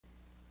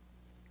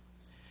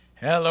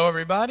Hello,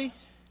 everybody.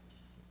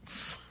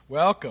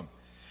 Welcome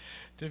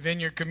to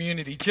Vineyard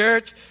Community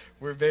Church.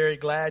 We're very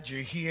glad you're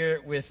here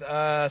with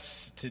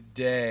us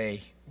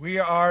today. We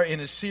are in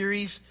a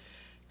series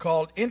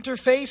called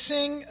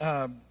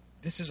Interfacing.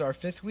 This is our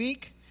 5th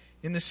week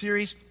in the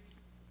series.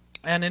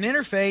 And an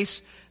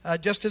interface,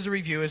 just as a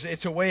review,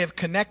 it's a way of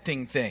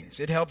connecting things.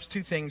 It helps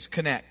two things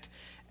connect.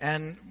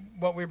 And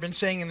what we've been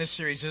saying in this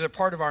series is a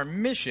part of our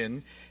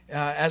mission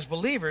as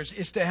believers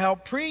is to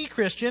help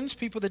pre-Christians,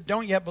 people that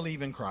don't yet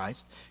believe in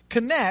Christ,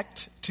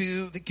 connect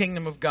to the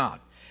kingdom of God.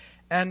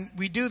 And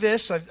we do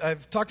this,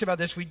 I've talked about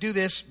this, we do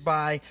this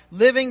by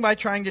living by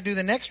trying to do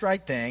the next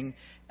right thing,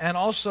 and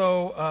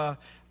also,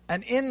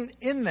 and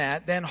in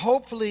that, then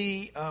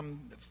hopefully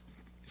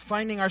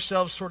finding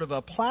ourselves sort of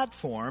a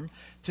platform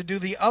to do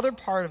the other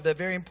part of the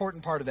very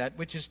important part of that,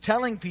 which is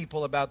telling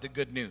people about the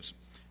good news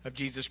of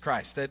Jesus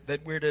Christ,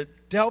 that we're to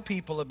tell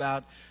people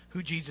about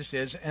who Jesus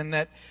is, and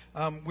that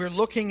we're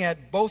looking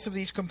at both of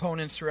these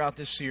components throughout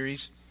this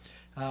series,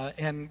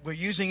 and we're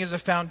using as a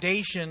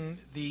foundation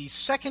the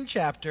 2nd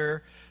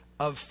chapter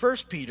of 1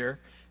 Peter,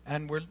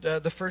 and we're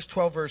the first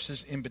 12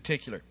 verses in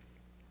particular.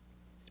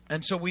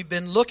 And so we've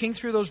been looking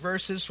through those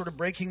verses, sort of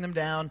breaking them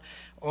down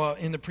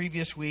in the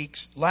previous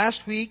weeks.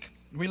 Last week,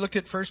 we looked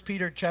at 1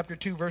 Peter chapter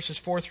 2, verses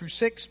 4 through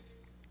 6,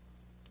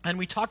 and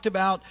we talked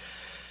about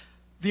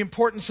the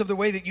importance of the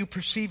way that you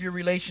perceive your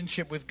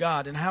relationship with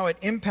God and how it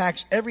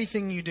impacts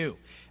everything you do.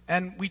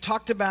 And we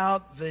talked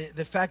about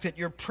the fact that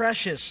you're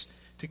precious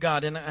to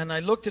God. And I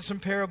looked at some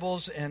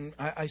parables, and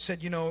I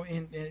said,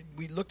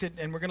 we looked at,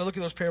 and we're going to look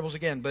at those parables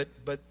again, but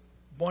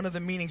one of the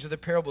meanings of the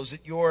parable is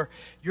that you're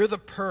the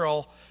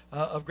pearl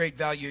of great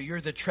value. You're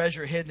the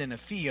treasure hidden in a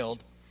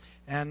field,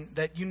 and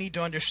that you need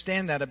to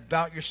understand that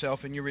about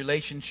yourself and your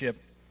relationship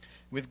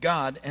with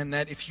God, and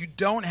that if you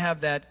don't have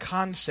that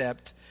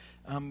concept,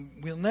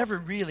 we'll never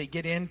really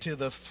get into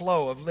the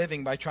flow of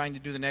living by trying to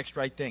do the next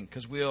right thing,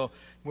 because we'll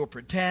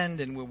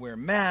pretend and we'll wear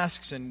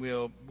masks and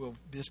we'll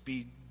just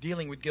be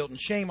dealing with guilt and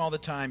shame all the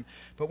time.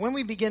 But when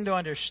we begin to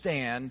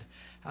understand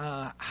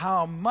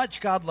how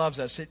much God loves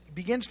us, it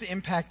begins to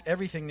impact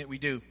everything that we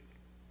do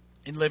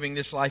in living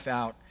this life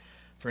out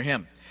for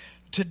Him.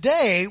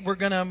 Today, we're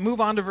going to move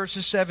on to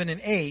verses 7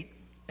 and 8.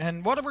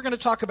 And what we're going to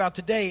talk about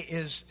today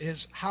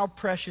is how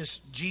precious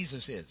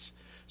Jesus is.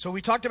 So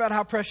we talked about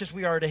how precious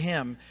we are to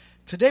Him.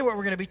 Today what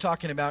we're going to be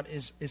talking about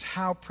is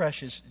how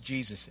precious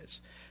Jesus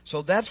is.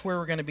 So that's where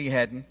we're going to be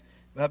heading.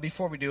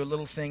 Before we do, a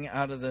little thing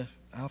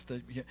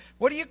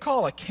what do you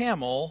call a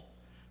camel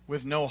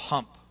with no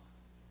hump?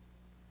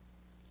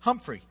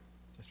 Humphrey.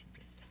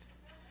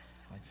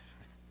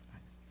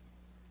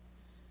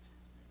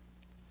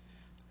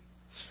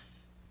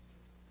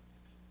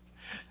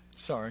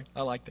 Sorry,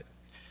 I liked it.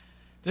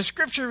 The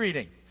scripture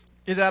reading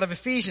is out of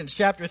Ephesians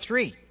chapter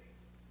 3.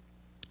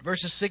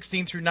 Verses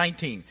 16 through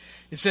 19.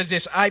 It says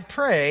this: I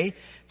pray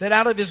that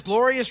out of His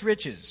glorious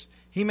riches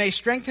He may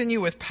strengthen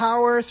you with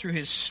power through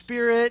His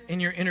Spirit in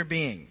your inner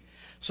being,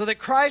 so that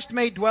Christ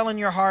may dwell in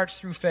your hearts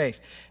through faith.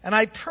 And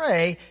I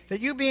pray that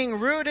you, being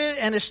rooted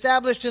and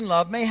established in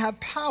love, may have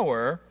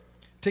power,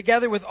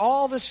 together with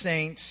all the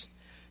saints,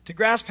 to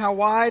grasp how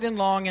wide and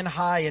long and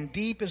high and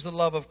deep is the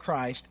love of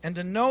Christ, and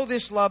to know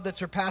this love that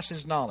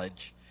surpasses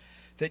knowledge,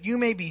 that you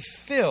may be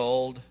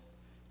filled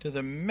to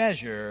the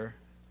measure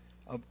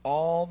of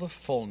all the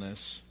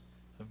fullness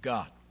of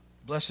God.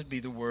 Blessed be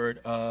the word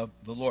of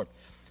the Lord.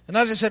 And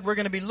as I said, we're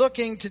going to be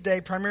looking today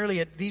primarily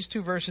at these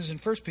two verses in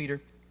 1 Peter,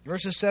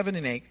 verses 7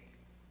 and 8.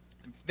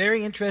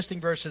 Very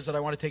interesting verses that I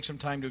want to take some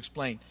time to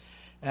explain.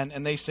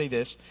 And they say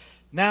this: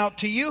 Now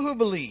to you who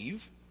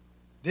believe,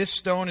 this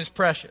stone is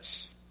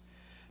precious.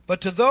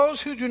 But to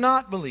those who do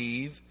not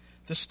believe,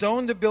 the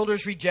stone the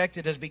builders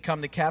rejected has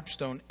become the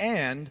capstone,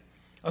 and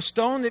a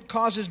stone that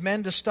causes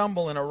men to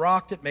stumble, and a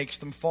rock that makes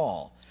them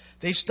fall.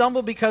 They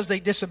stumble because they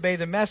disobey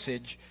the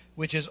message,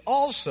 which is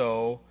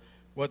also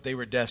what they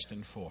were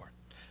destined for.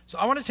 So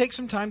I want to take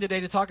some time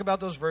today to talk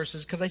about those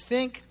verses, because I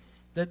think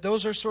that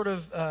those are sort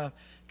of,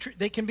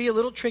 they can be a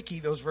little tricky,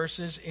 those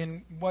verses,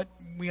 in what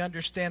we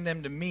understand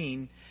them to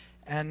mean.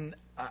 And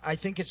I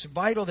think it's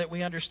vital that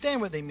we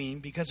understand what they mean,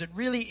 because it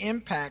really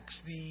impacts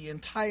the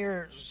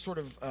entire sort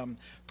of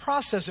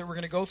process that we're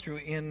going to go through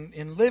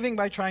in living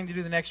by trying to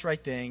do the next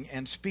right thing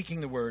and speaking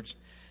the words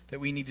that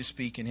we need to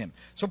speak in Him.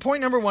 So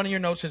point number 1 in your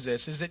notes is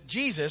this, is that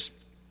Jesus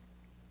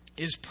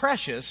is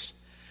precious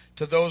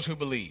to those who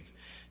believe.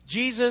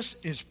 Jesus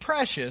is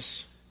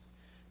precious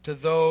to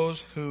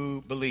those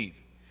who believe.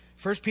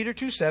 1 Peter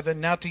 2:7,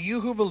 now to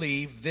you who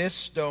believe, this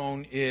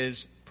stone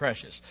is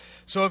precious.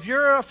 So if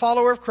you're a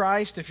follower of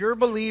Christ, if you're a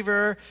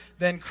believer,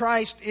 then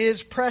Christ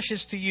is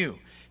precious to you.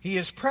 He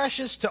is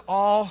precious to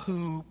all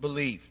who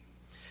believe.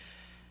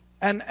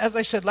 And as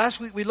I said, last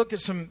week we looked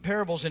at some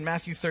parables in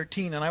Matthew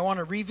 13, and I want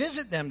to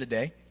revisit them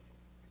today.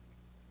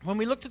 When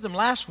we looked at them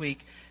last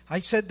week,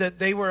 I said that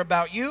they were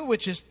about you,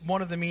 which is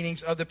one of the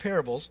meanings of the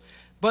parables.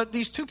 But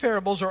these two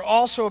parables are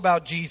also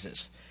about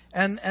Jesus.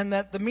 And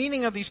that the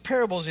meaning of these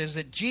parables is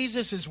that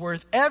Jesus is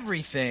worth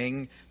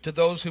everything to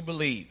those who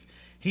believe.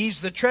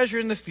 He's the treasure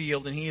in the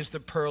field, and he is the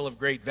pearl of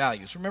great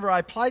value. So remember, I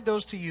applied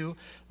those to you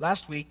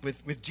last week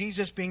with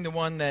Jesus being the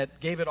one that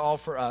gave it all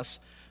for us.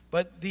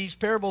 But these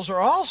parables are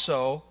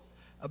also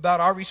about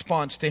our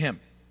response to him.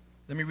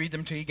 Let me read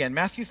them to you again.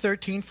 Matthew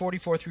 13,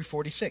 44 through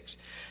 46.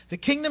 The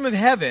kingdom of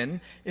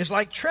heaven is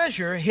like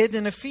treasure hidden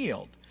in a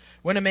field.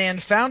 When a man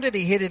found it,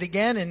 he hid it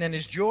again, and then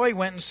his joy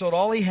went and sold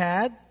all he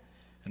had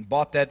and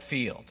bought that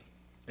field.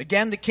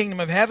 Again, the kingdom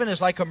of heaven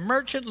is like a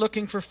merchant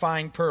looking for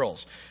fine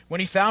pearls. When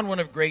he found one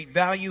of great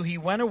value, he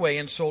went away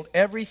and sold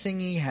everything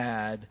he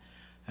had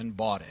and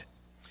bought it.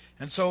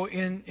 And so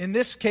in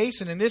this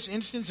case and in this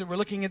instance that we're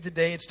looking at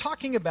today, it's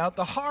talking about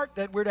the heart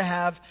that we're to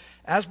have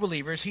as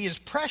believers. He is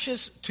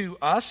precious to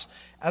us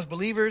as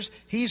believers.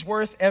 He's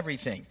worth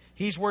everything.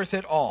 He's worth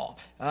it all.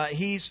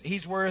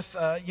 He's worth,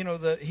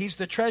 he's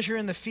the treasure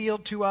in the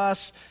field to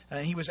us.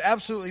 He was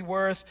absolutely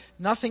worth.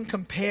 Nothing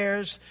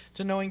compares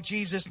to knowing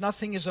Jesus.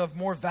 Nothing is of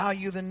more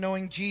value than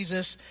knowing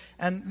Jesus.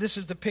 And this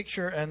is the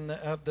picture and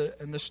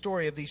the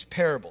story of these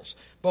parables.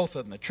 Both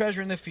of them, the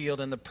treasure in the field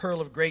and the pearl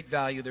of great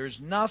value.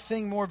 There's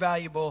nothing more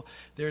valuable.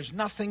 There's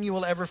nothing you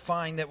will ever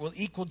find that will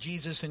equal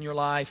Jesus in your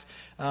life.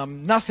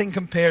 Nothing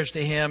compares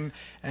to him.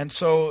 And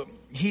so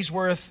he's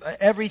worth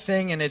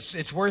everything, and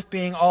it's worth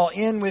being all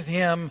in with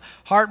him,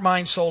 heart,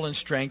 mind, soul, and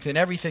strength in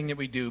everything that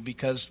we do,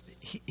 because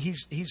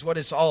he's what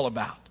it's all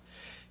about.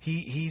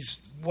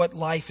 He's what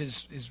life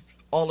is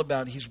all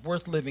about. He's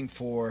worth living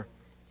for.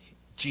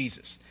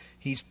 Jesus.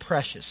 He's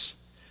precious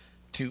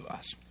to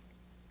us.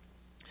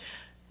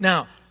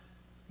 Now,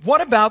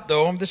 what about,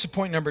 though, this is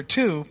point number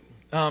 2,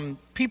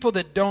 people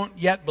that don't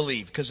yet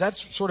believe? Because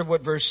that's sort of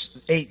what verse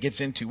 8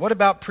 gets into. What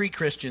about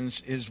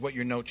pre-Christians is what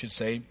your note should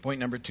say. Point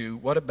number 2.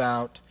 What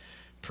about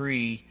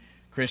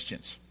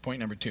pre-Christians? Point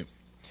number 2.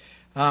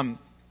 And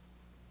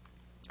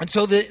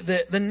so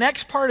the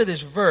next part of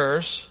this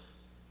verse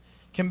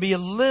can be a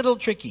little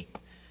tricky.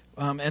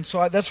 And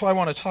so that's why I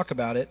want to talk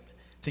about it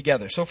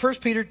together. So 1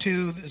 Peter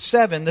 2,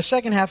 7, the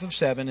second half of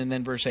 7, and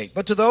then verse 8.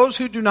 But to those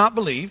who do not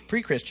believe,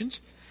 pre-Christians,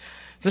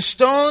 the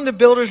stone the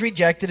builders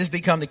rejected has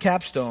become the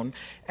capstone,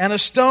 and a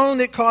stone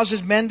that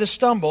causes men to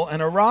stumble,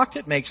 and a rock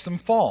that makes them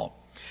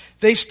fall.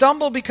 They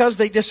stumble because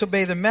they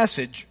disobey the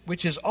message,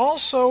 which is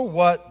also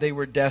what they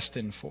were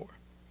destined for.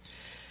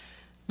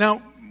 Now,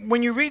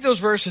 when you read those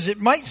verses, it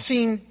might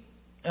seem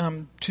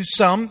to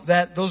some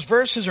that those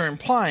verses are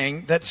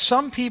implying that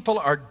some people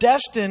are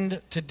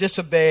destined to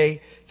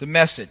disobey the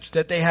message,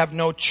 that they have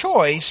no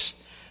choice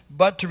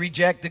but to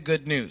reject the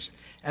good news.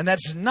 And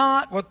that's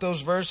not what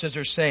those verses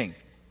are saying.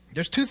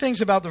 There's 2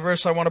 things about the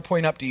verse I want to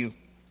point up to you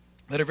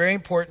that are very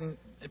important,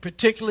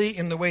 particularly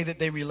in the way that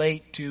they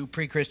relate to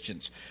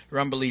pre-Christians or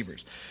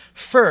unbelievers.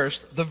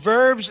 First, the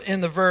verbs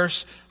in the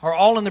verse are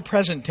all in the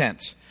present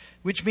tense,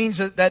 which means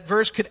that that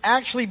verse could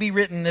actually be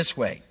written this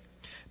way.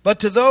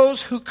 But to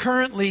those who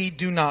currently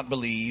do not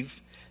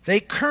believe, they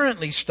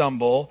currently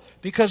stumble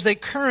because they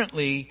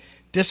currently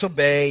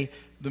disobey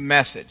the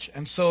message.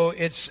 And so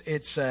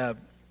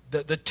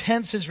the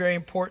tense is very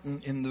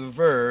important in the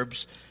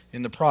verbs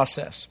in the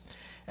process.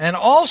 And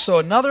also,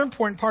 another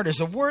important part is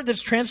a word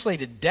that's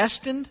translated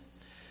destined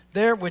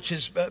there, which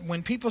is,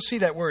 when people see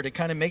that word, it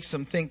kind of makes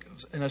them think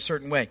in a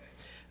certain way.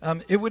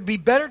 It would be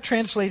better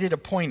translated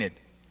appointed.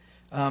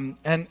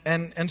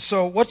 And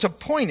so what's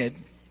appointed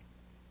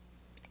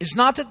is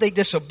not that they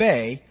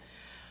disobey,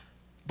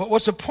 but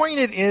what's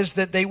appointed is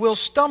that they will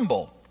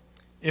stumble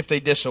if they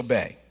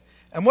disobey.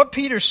 And what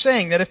Peter's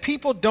saying, that if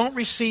people don't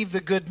receive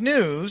the good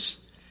news,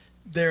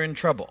 they're in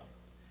trouble.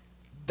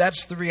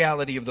 That's the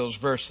reality of those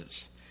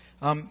verses.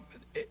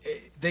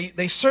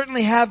 They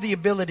certainly have the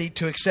ability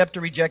to accept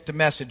or reject the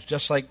message,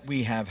 just like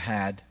we have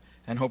had,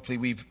 and hopefully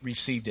we've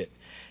received it.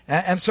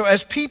 And so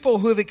as people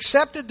who have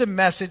accepted the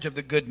message of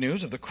the good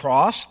news, of the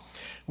cross,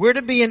 we're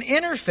to be an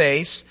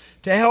interface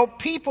to help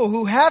people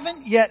who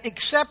haven't yet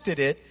accepted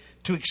it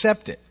to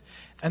accept it.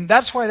 And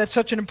that's why that's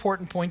such an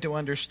important point to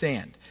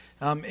understand.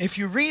 If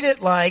you read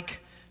it like,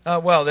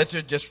 that's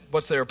just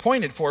what they're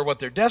appointed for, what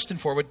they're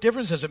destined for, what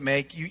difference does it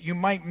make? You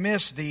might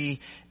miss the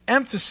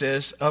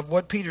emphasis of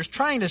what Peter's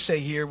trying to say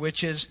here,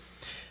 which is,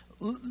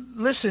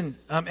 listen,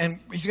 and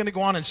he's going to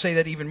go on and say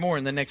that even more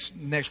in the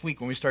next week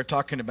when we start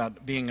talking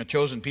about being a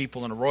chosen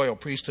people and a royal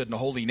priesthood and a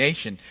holy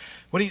nation.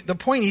 The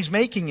point he's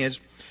making is,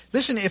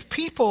 listen, if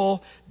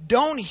people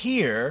don't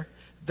hear,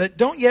 that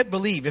don't yet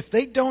believe, if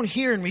they don't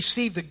hear and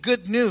receive the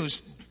good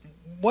news,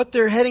 what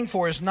they're heading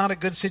for is not a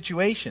good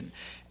situation.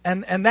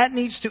 And that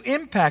needs to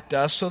impact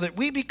us so that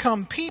we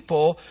become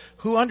people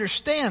who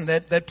understand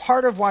that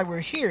part of why we're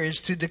here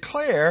is to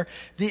declare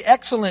the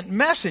excellent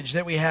message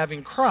that we have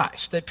in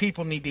Christ that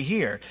people need to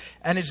hear.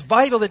 And it's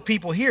vital that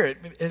people hear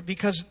it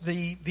because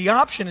the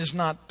option is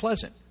not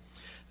pleasant.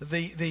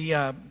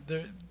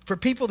 For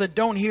people that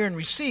don't hear and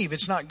receive,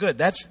 it's not good.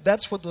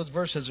 That's what those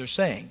verses are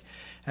saying.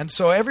 And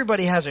so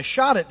everybody has a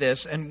shot at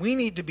this, and we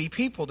need to be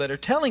people that are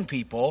telling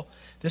people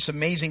this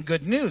amazing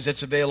good news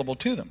that's available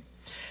to them.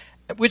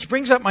 Which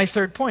brings up my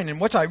third point, and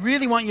what I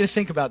really want you to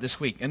think about this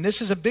week. And this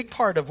is a big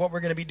part of what we're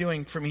going to be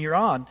doing from here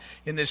on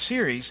in this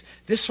series.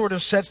 This sort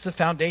of sets the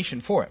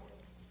foundation for it.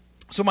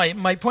 So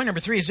my point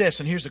number 3 is this,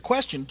 and here's the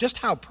question. Just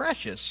how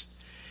precious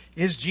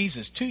is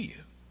Jesus to you?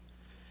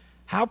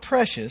 How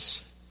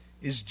precious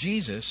is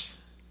Jesus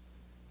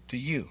to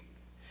you?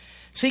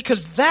 See,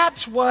 because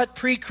that's what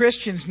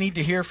pre-Christians need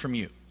to hear from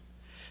you.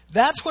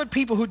 That's what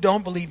people who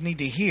don't believe need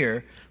to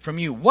hear from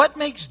you. What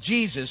makes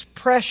Jesus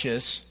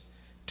precious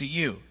to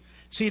you?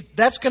 See,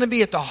 that's going to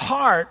be at the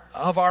heart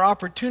of our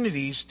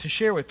opportunities to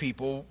share with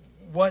people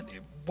what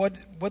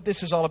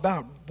this is all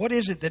about. What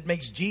is it that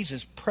makes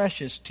Jesus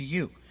precious to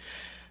you?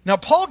 Now,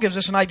 Paul gives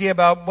us an idea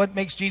about what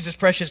makes Jesus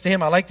precious to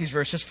him. I like these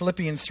verses,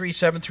 Philippians 3,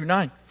 7 through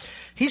 9.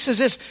 He says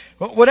this,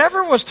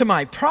 whatever was to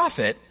my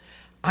profit,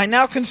 I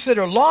now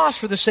consider loss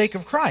for the sake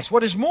of Christ.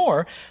 What is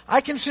more, I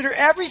consider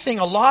everything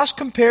a loss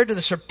compared to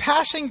the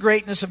surpassing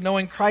greatness of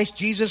knowing Christ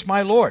Jesus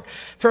my Lord,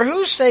 for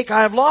whose sake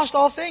I have lost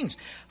all things.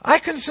 I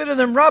consider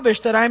them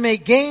rubbish that I may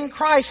gain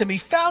Christ and be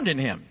found in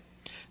him,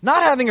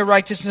 not having a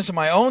righteousness of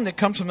my own that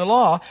comes from the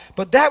law,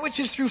 but that which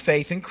is through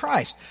faith in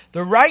Christ,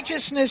 the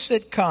righteousness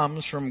that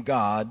comes from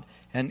God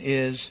and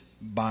is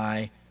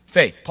by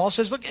faith. Paul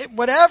says, look,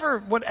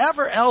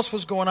 whatever else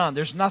was going on,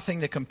 there's nothing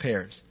that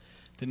compares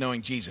to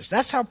knowing Jesus.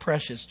 That's how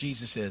precious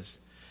Jesus is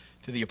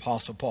to the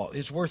Apostle Paul.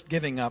 It's worth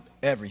giving up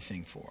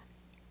everything for.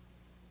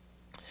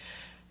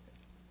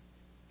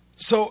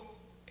 So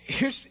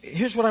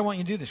here's what I want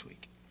you to do this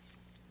week.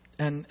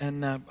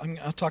 And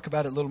I'll talk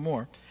about it a little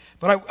more.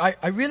 But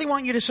I really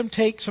want you to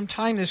take some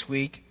time this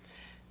week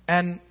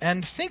and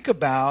think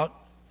about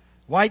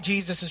why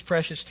Jesus is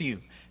precious to you.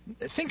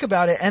 Think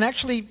about it and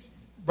actually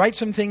write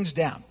some things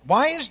down.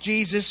 Why is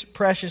Jesus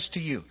precious to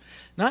you?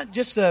 Not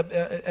just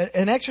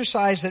an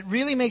exercise that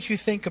really makes you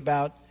think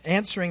about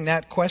answering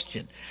that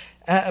question.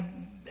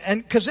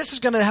 And because this is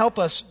going to help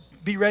us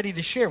be ready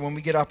to share when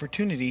we get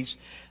opportunities,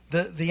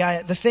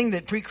 the thing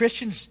that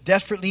pre-Christians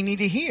desperately need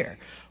to hear.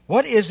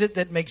 What is it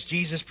that makes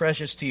Jesus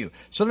precious to you?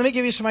 So let me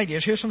give you some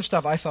ideas. Here's some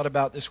stuff I thought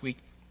about this week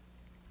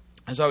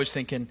as I was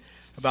thinking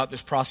about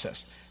this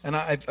process. And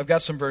I've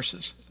got some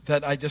verses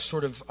that I just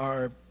sort of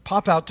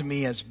pop out to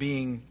me as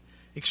being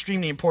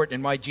extremely important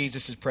and why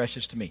Jesus is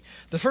precious to me.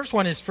 The first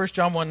one is 1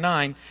 John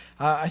 1:9.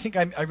 I think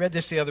I read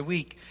this the other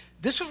week.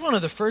 This was one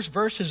of the first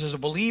verses as a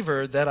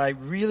believer that I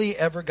really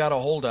ever got a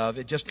hold of.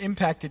 It just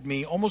impacted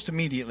me almost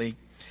immediately.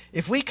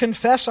 If we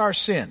confess our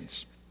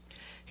sins,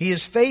 he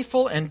is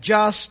faithful and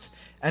just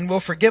and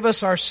will forgive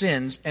us our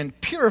sins and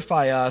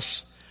purify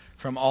us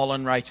from all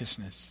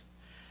unrighteousness.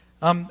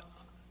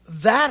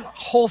 That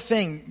whole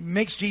thing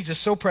makes Jesus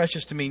so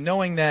precious to me,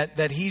 knowing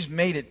that he's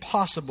made it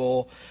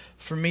possible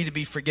for me to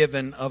be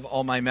forgiven of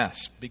all my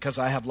mess, because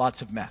I have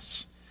lots of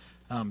mess,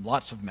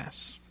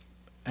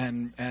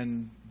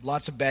 and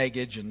lots of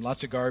baggage and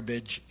lots of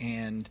garbage,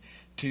 and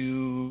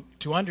to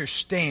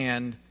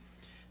understand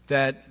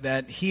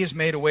that he has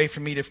made a way for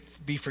me to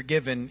be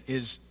forgiven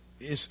is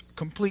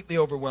completely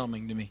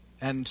overwhelming to me,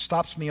 and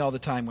stops me all the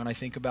time when I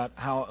think about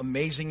how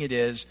amazing it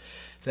is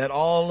that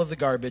all of the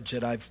garbage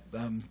that I've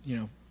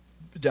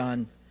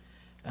done,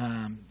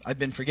 I've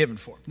been forgiven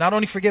for. Not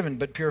only forgiven,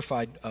 but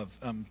purified of,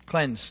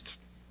 cleansed.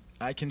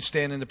 I can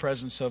stand in the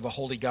presence of a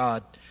holy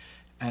God,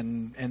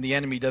 and the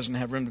enemy doesn't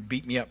have room to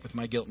beat me up with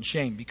my guilt and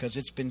shame, because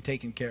it's been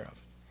taken care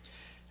of.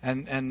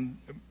 And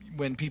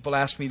when people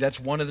ask me, that's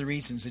one of the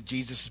reasons that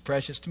Jesus is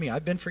precious to me.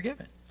 I've been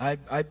forgiven.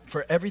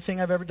 For everything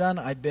I've ever done,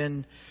 I've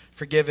been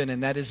forgiven,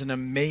 and that is an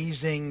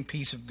amazing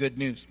piece of good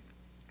news.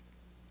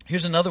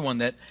 Here's another one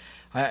that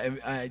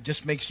I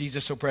just makes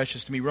Jesus so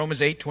precious to me.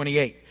 Romans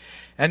 8:28.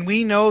 And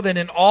we know that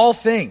in all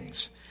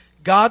things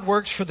God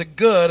works for the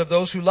good of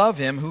those who love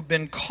him, who've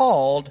been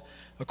called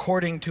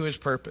according to his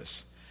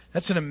purpose.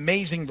 That's an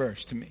amazing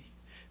verse to me.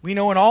 We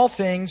know in all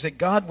things that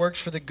God works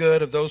for the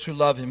good of those who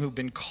love him, who've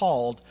been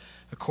called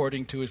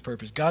according to his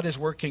purpose. God is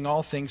working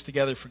all things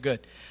together for good.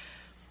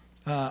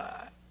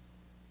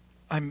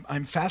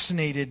 I'm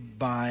fascinated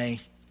by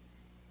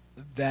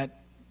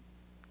that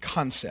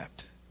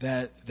concept,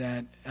 that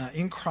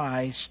in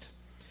Christ,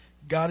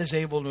 God is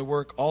able to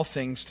work all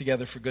things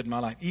together for good in my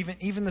life.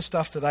 Even the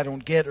stuff that I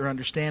don't get or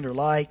understand or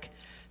like,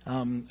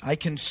 I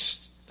can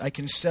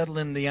settle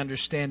in the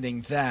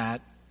understanding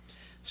that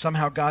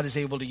somehow God is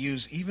able to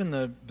use even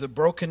the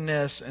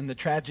brokenness and the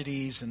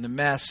tragedies and the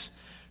mess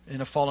in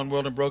a fallen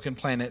world and broken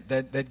planet,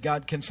 that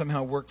God can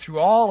somehow work through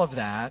all of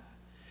that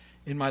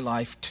in my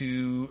life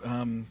to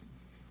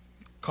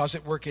cause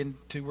it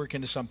to work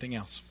into something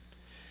else.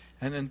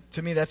 And then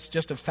to me, that's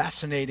just a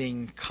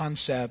fascinating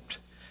concept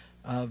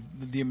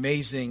of the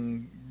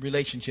amazing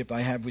relationship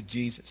I have with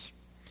Jesus.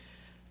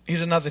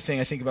 Here's another thing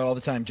I think about all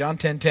the time. John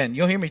 10:10.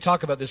 You'll hear me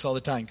talk about this all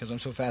the time because I'm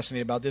so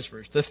fascinated about this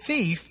verse. The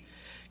thief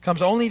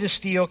comes only to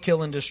steal,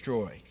 kill, and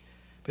destroy.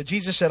 But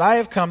Jesus said, I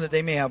have come that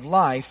they may have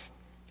life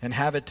and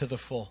have it to the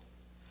full.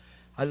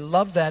 I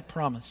love that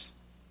promise.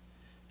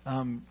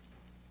 And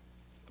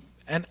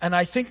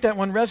I think that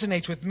one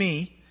resonates with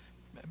me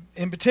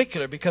in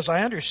particular because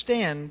I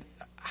understand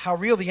how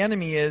real the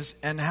enemy is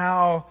and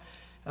how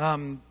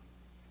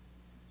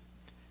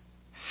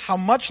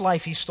much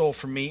life he stole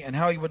from me and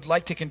how he would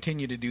like to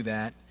continue to do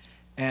that.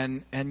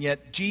 And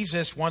yet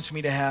Jesus wants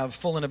me to have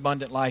full and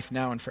abundant life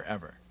now and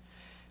forever.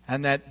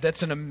 And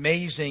that's an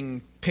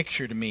amazing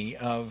picture to me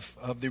of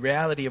the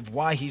reality of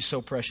why he's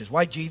so precious,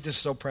 why Jesus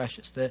is so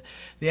precious. The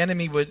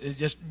enemy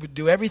would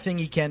do everything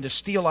he can to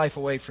steal life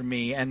away from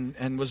me,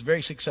 and was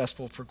very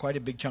successful for quite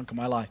a big chunk of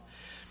my life.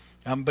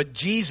 But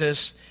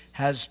Jesus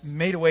has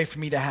made a way for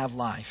me to have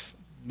life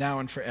now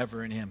and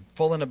forever in him,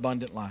 full and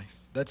abundant life.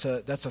 That's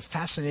a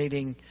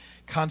fascinating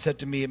concept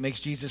to me. It makes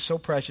Jesus so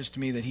precious to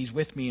me that he's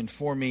with me and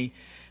for me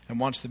and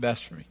wants the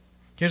best for me.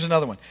 Here's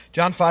another one.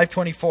 John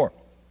 5:24.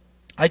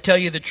 I tell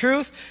you the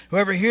truth,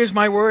 whoever hears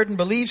my word and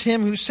believes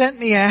him who sent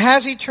me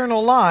has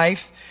eternal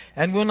life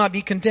and will not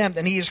be condemned.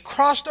 And he is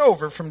crossed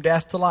over from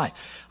death to life.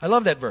 I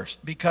love that verse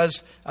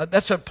because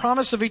that's a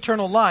promise of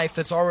eternal life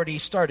that's already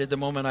started the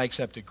moment I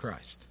accepted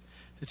Christ.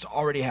 It's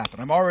already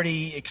happened. I'm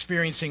already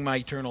experiencing my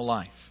eternal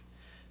life.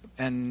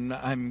 And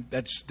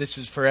this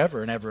is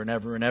forever and ever and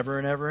ever and ever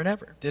and ever and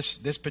ever.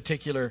 This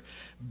particular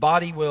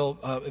body will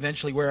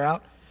eventually wear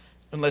out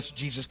unless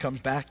Jesus comes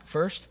back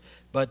first.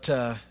 But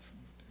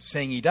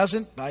saying he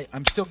doesn't,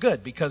 I'm still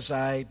good because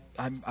I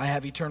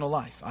have eternal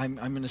life. I'm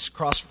going to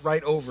cross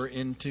right over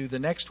into the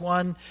next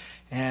one,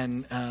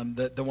 and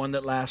the one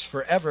that lasts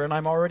forever. And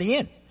I'm already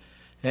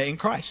in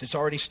Christ. It's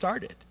already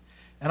started.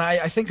 And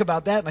I think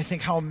about that, and I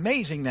think how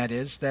amazing that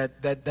is.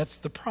 That's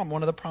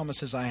one of the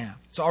promises I have.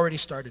 It's already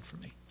started for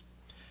me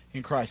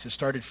in Christ. It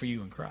started for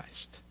you in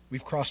Christ.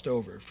 We've crossed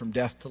over from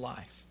death to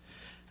life,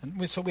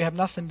 and so we have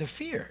nothing to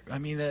fear. I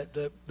mean,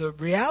 the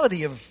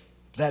reality of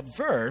that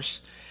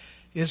verse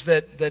is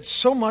that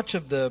so much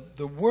of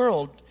the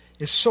world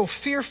is so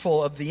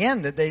fearful of the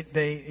end that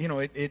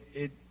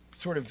it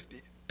sort of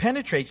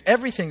penetrates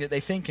everything that they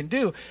think and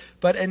do.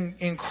 But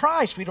in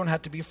Christ, we don't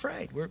have to be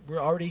afraid.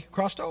 We're already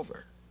crossed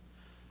over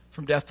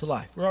from death to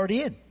life. We're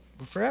already in.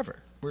 We're forever.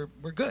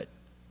 We're good.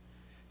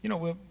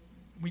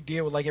 We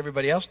deal with like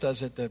everybody else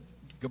does at the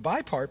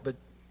goodbye part, but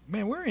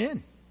man, we're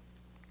in.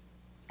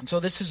 And so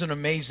this is an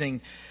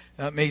amazing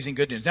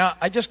good news. Now,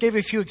 I just gave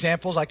a few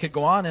examples. I could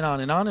go on and on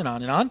and on and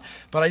on and on,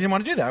 but I didn't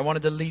want to do that. I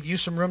wanted to leave you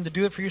some room to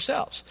do it for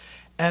yourselves.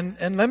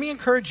 And let me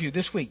encourage you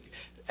this week,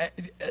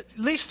 at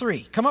least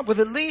 3. Come up with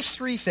at least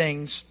 3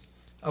 things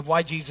of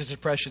why Jesus is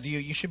precious to you.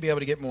 You should be able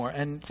to get more.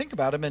 And think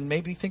about them, and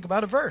maybe think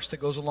about a verse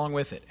that goes along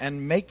with it.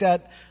 And make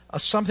that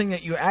something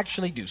that you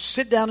actually do.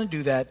 Sit down and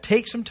do that.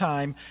 Take some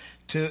time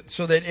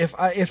so that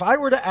if I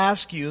were to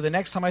ask you the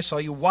next time I saw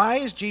you, why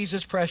is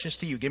Jesus precious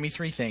to you? Give me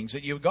 3 things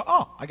that you would go,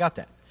 oh, I got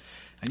that.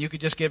 And you could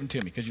just give them to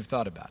me because you've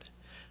thought about it.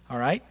 All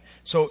right?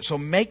 So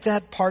make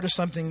that part of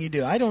something you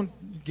do. I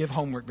don't give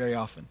homework very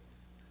often.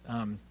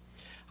 I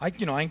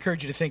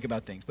encourage you to think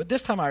about things. But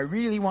this time I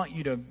really want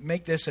you to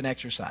make this an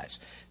exercise.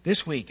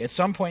 This week, at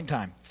some point in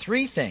time,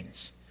 3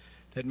 things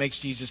that makes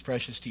Jesus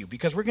precious to you.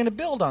 Because we're going to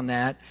build on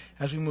that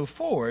as we move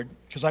forward.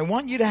 Because I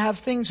want you to have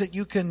things that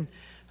you can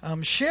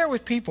share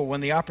with people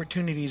when the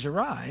opportunities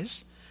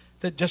arise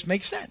that just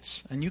make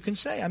sense. And you can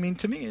say, I mean,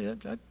 to me,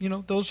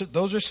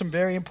 those are some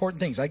very important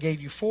things. I gave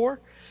you 4.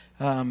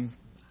 Like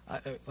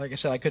I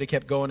said, I could have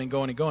kept going and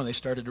going and going. They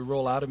started to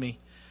roll out of me,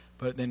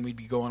 but then we'd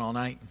be going all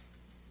night.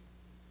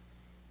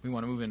 We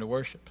want to move into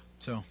worship.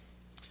 So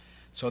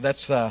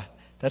that's where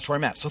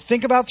I'm at. So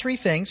think about 3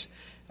 things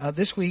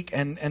this week,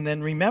 and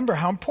then remember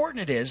how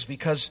important it is,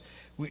 because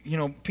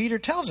Peter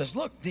tells us,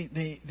 look,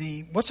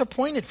 the what's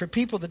appointed for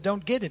people that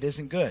don't get it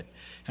isn't good.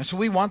 And so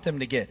we want them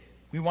to get it.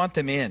 We want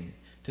them in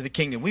to the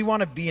kingdom. We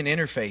want to be an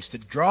interface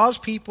that draws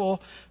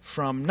people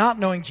from not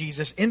knowing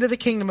Jesus into the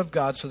kingdom of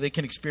God so they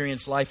can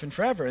experience life and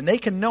forever. And they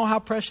can know how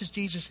precious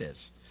Jesus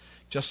is,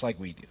 just like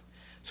we do.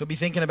 So be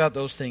thinking about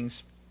those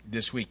things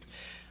this week.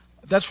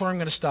 That's where I'm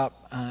going to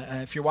stop.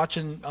 If you're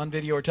watching on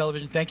video or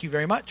television, thank you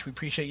very much. We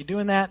appreciate you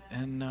doing that.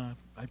 And I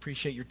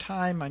appreciate your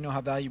time. I know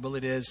how valuable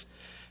it is.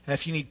 And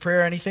if you need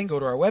prayer or anything, go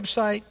to our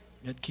website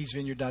at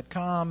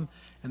keysvineyard.com.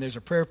 And there's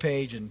a prayer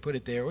page, and put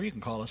it there. Or you can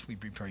call us. We'd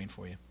be praying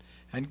for you.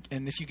 And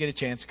if you get a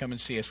chance, come and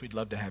see us. We'd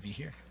love to have you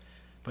here.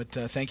 But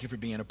thank you for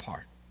being a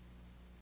part.